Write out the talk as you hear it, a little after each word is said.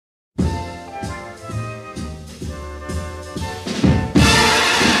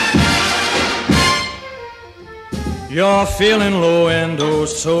You're feeling low and oh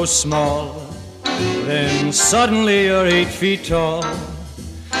so small. Then suddenly you're 8 feet tall.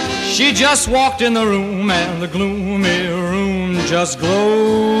 She just walked in the room and the gloomy room just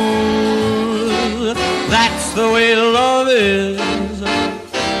glows. That's the way love is.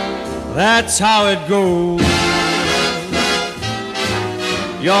 That's how it goes.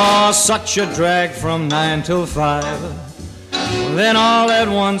 You're such a drag from 9 till 5. Then all at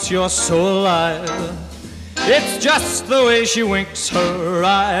once you're so alive. It's just the way she winks her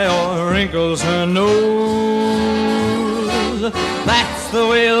eye or wrinkles her nose. That's the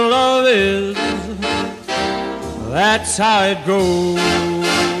way love is. That's how it goes.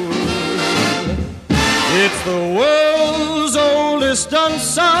 It's the world's oldest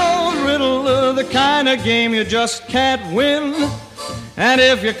unsolved riddle, the kind of game you just can't win. And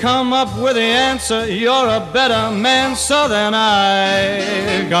if you come up with the answer, you're a better man, so than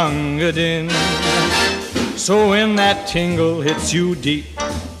I, Gunga Din. So when that tingle hits you deep,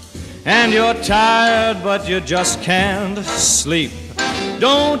 and you're tired but you just can't sleep,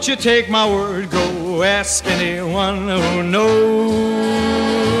 don't you take my word, go ask anyone who knows.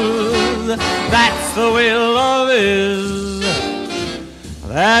 That's the way love is.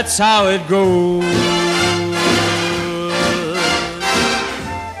 That's how it goes.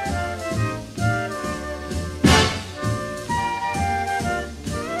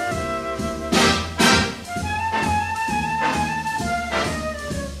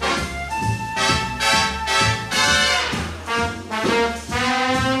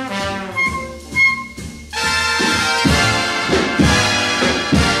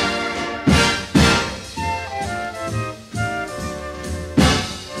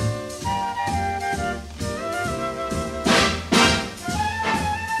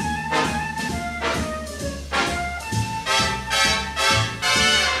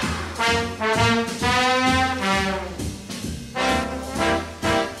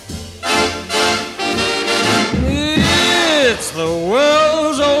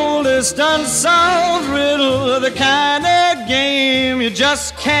 Unsolved riddle, the kind of game you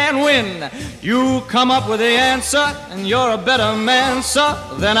just can't win. You come up with the answer, and you're a better man, sir,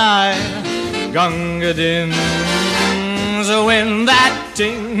 than I, Gunga Din. So when that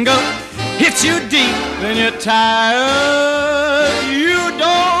tingle hits you deep and you're tired, you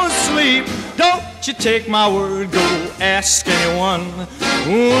don't sleep. Don't you take my word, go ask anyone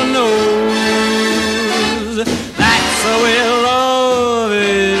who knows. That's the way love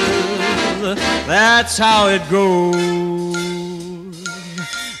is. That's how it goes.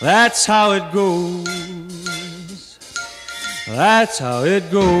 That's how it goes. That's how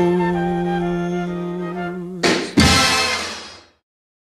it goes.